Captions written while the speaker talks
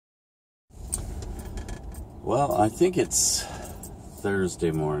Well, I think it's Thursday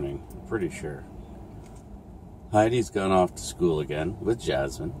morning, pretty sure. Heidi's gone off to school again with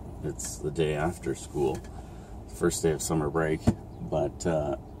Jasmine. It's the day after school, first day of summer break, but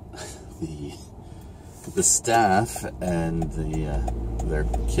the staff and their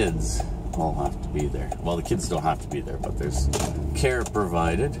kids all have to be there. Well, the kids don't have to be there, but there's care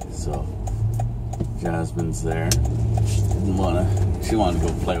provided, so Jasmine's there. She wanted to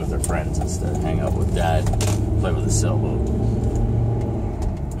go play with her friends instead, hang out with Dad, play with the sailboat.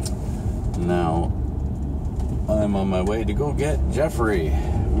 Now, I'm on my way to go get Jeffrey.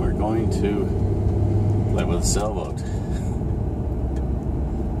 We're going to play with the sailboat.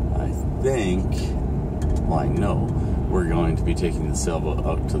 I know we're going to be taking the sailboat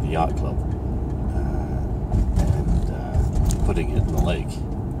out to the yacht club and putting it in the lake.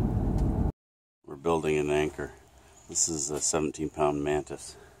 We're building an anchor. This is a 17-pound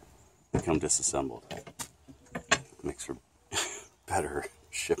Mantis. They come disassembled. Makes for better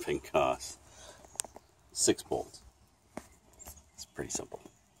shipping costs. 6 bolts. It's pretty simple.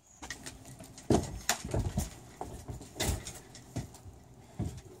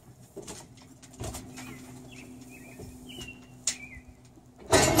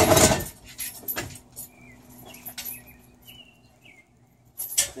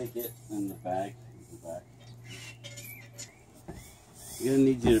 Take it in the bag. Back. I'm gonna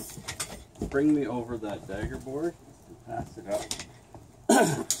need you to bring me over that dagger board and pass it up.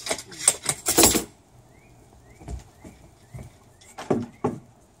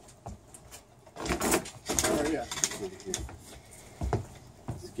 Oh yeah.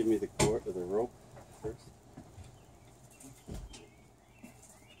 Just give me the cord or the rope first.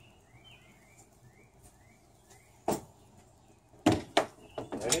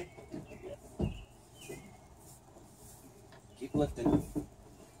 Ready? Keep lifting.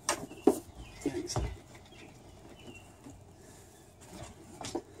 Thanks.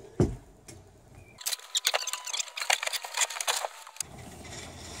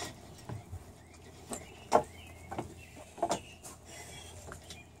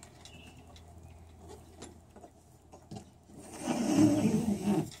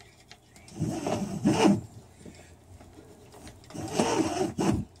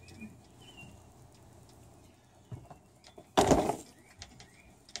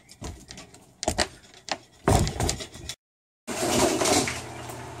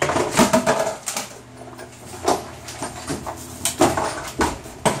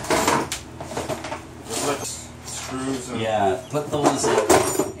 Yeah, put those in.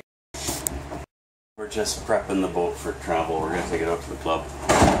 We're just prepping the boat for travel. We're going to take it out to the club.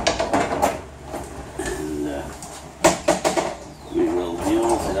 And we will deal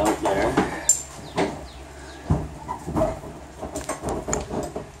with it out there.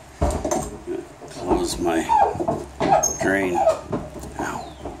 Close my drain. Ow.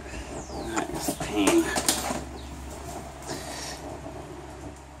 That is a pain.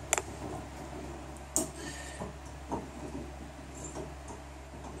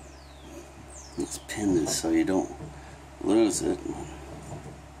 Let's pin this so you don't lose it.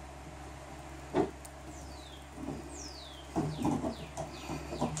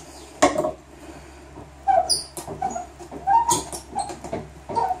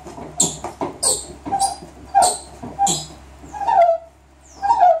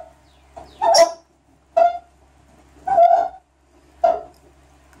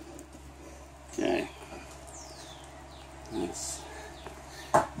 Okay. Nice.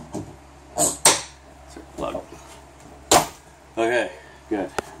 Plug. Okay, good.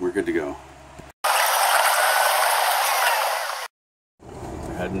 We're good to go.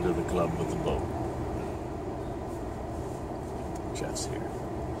 We're heading to the club with the boat. Jeff's here.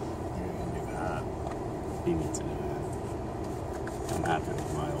 You're gonna do that. He needs a new hat. I'm happy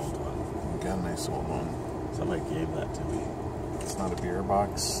with my old one. You got a nice old one. Somebody gave that to me. It's not a beer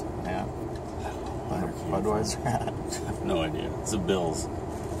box hat. Not a Budweiser hat. I have no idea. It's a Bills.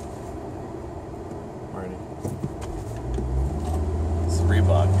 Ready? It's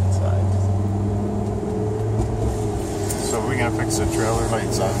Reebok inside. So are we gonna fix the trailer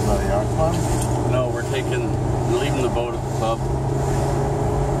lights out by the yacht club? No, we're leaving the boat at the club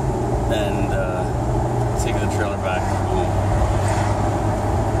and taking the trailer back home.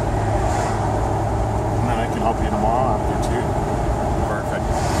 And then I can help you tomorrow after too. Perfect.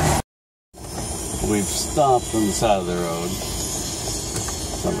 We've stopped on the side of the road.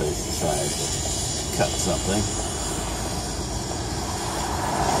 Somebody's decided to cut something.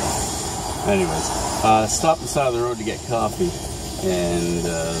 Anyways, stopped on the side of the road to get coffee and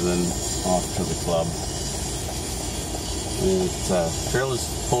then off to the club.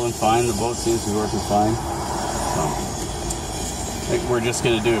 Trailer's pulling fine. The boat seems to be working fine. I think we're just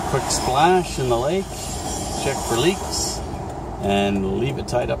going to do a quick splash in the lake, check for leaks, and leave it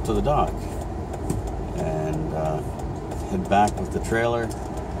tied up to the dock. And head back with the trailer,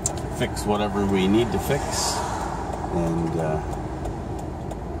 fix whatever we need to fix, and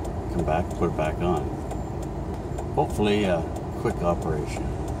come back, put it back on. Hopefully a quick operation.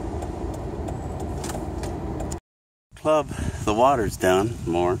 Club, the water's down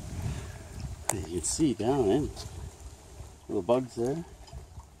more. You can see down in. Little bugs there.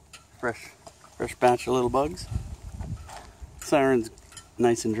 Fresh batch of little bugs. Siren's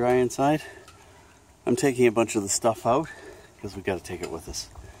nice and dry inside. I'm taking a bunch of the stuff out because we got to take it with us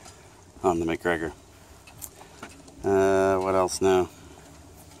on the McGregor. What else now?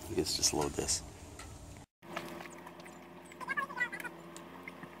 I guess just load this.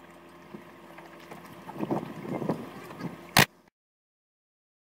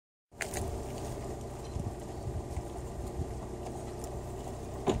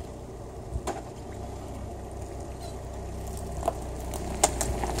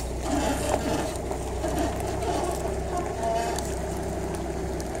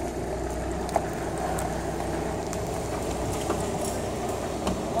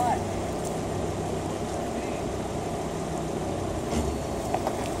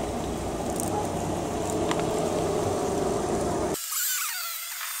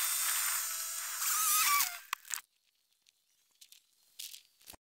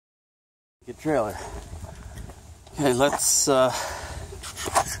 Good trailer. Okay, let's Can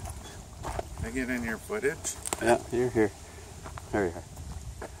I get in your footage? yeah, here. There you are.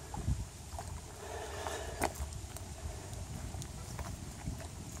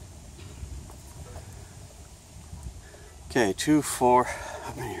 Okay, 2, 4.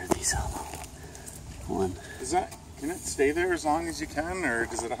 How many are these? One. Can it stay there as long as you can, or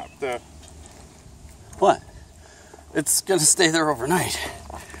does it have to? What? It's gonna stay there overnight.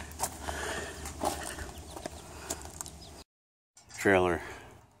 Trailer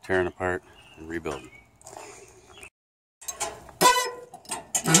tearing apart and rebuilding.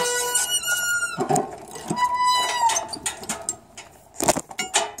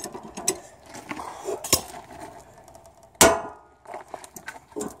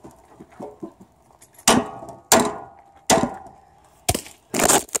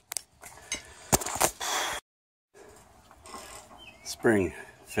 Spring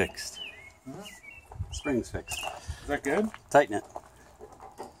fixed. Spring's fixed. Is that good? Tighten it.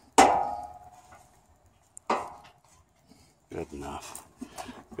 Good enough.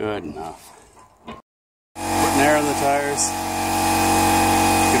 Good enough. Putting air in the tires.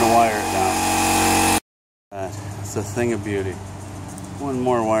 Gonna wire it down. It's a thing of beauty. One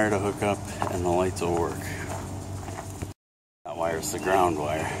more wire to hook up and the lights will work. That wire's the ground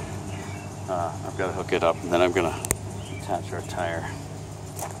wire. I've got to hook it up and then I'm gonna attach our tire.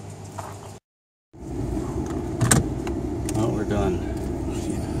 Oh, we're done.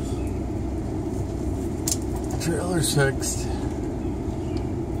 Trailer's fixed.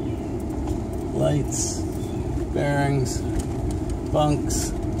 Lights, bearings, bunks.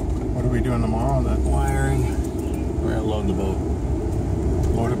 What are we doing tomorrow then? Wiring. We're gonna load the boat.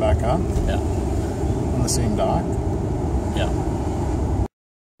 Load it back up? Yeah. On the same dock? Yeah.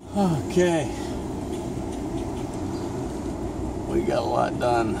 Okay. We got a lot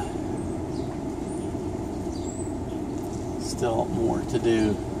done. Still more to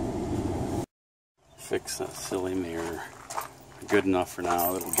do. Fix that silly mirror. Good enough for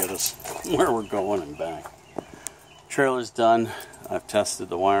now. It'll get us where we're going and back. Trailer's done. I've tested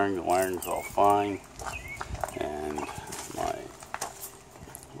the wiring. The wiring's all fine. And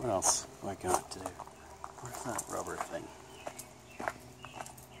what else have I got to do? Where's that rubber thing?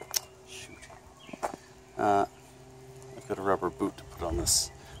 Shoot. I've got a rubber boot to put on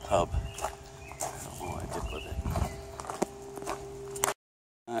this hub. I don't know what I did with it.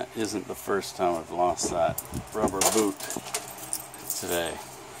 That isn't the first time I've lost that rubber boot today.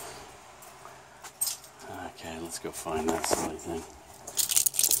 Okay, let's go find that silly thing.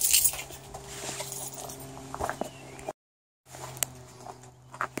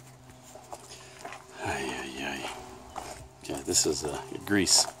 Okay, this is a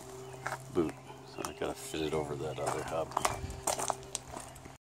grease boot, so I gotta fit it over that other hub.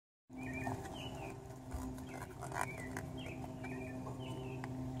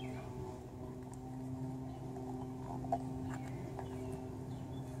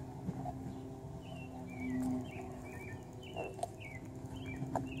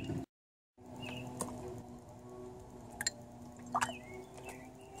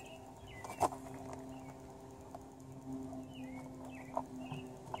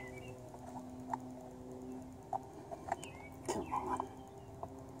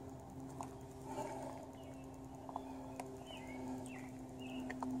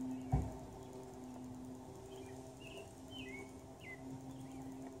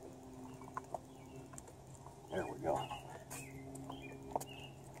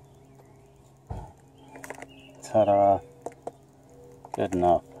 Ta-da. Good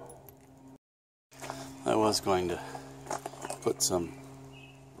enough. I was going to put some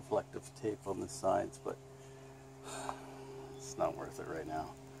reflective tape on the sides, but it's not worth it right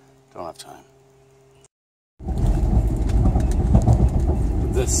now. Don't have time.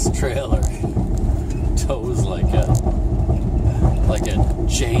 This trailer tows like a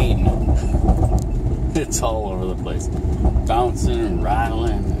chain. It's all over the place, bouncing and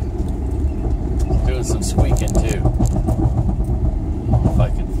rattling, and doing some squeaking too. If I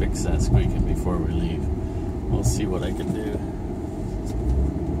can fix that squeaking before we leave, we'll see what I can do.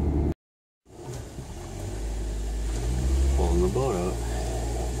 Pulling the boat out.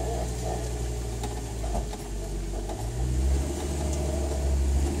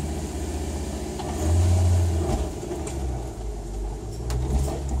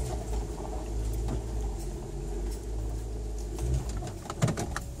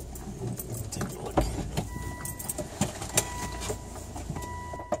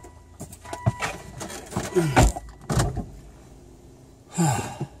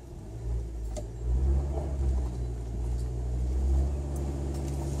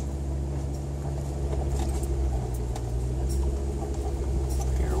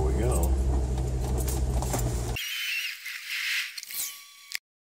 Here we go.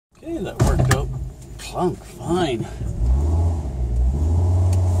 Okay, that worked out plunk fine.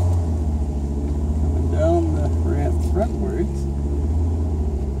 Coming down the ramp frontwards.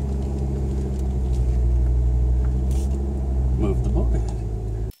 Move the boat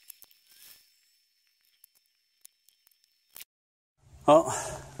ahead. Oh,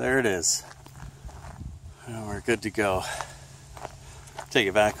 there it is. Well, we're good to go. Take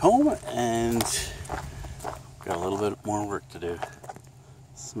it back home, and got a little bit more work to do.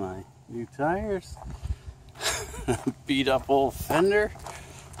 This is my new tires. Beat up old fender.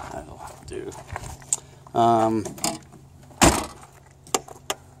 That'll do.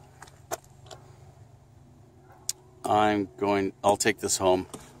 I'll take this home.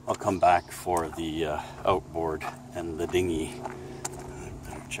 I'll come back for the outboard and the dinghy. I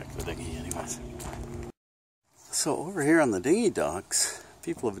better check the dinghy anyways. So over here on the dinghy docks,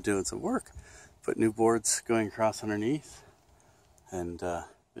 people have been doing some work. Put new boards going across underneath and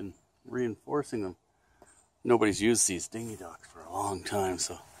been reinforcing them. Nobody's used these dinghy docks for a long time,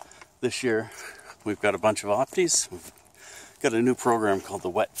 so this year we've got a bunch of opties. We've got a new program called the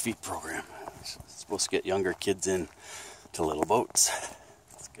Wet Feet Program. It's supposed to get younger kids in to little boats.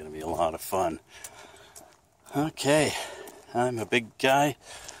 It's going to be a lot of fun. Okay, I'm a big guy.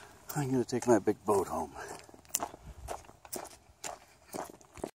 I'm going to take my big boat home.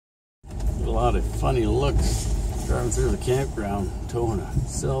 A lot of funny looks driving through the campground, towing a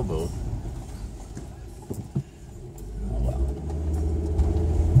sailboat. Oh well.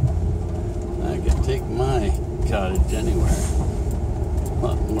 I could take my cottage anywhere. A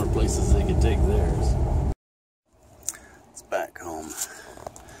lot more places they could take theirs. It's back home.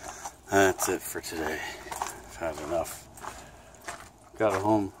 That's it for today. I've had enough. Got it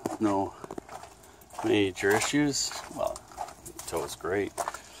home with no major issues. Well, the tow's great.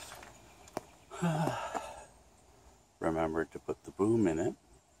 Remembered to put the boom in it.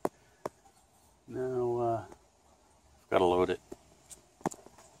 Now, I've got to load it.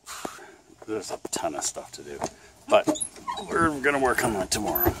 There's a ton of stuff to do, but we're going to work on that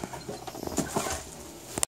tomorrow.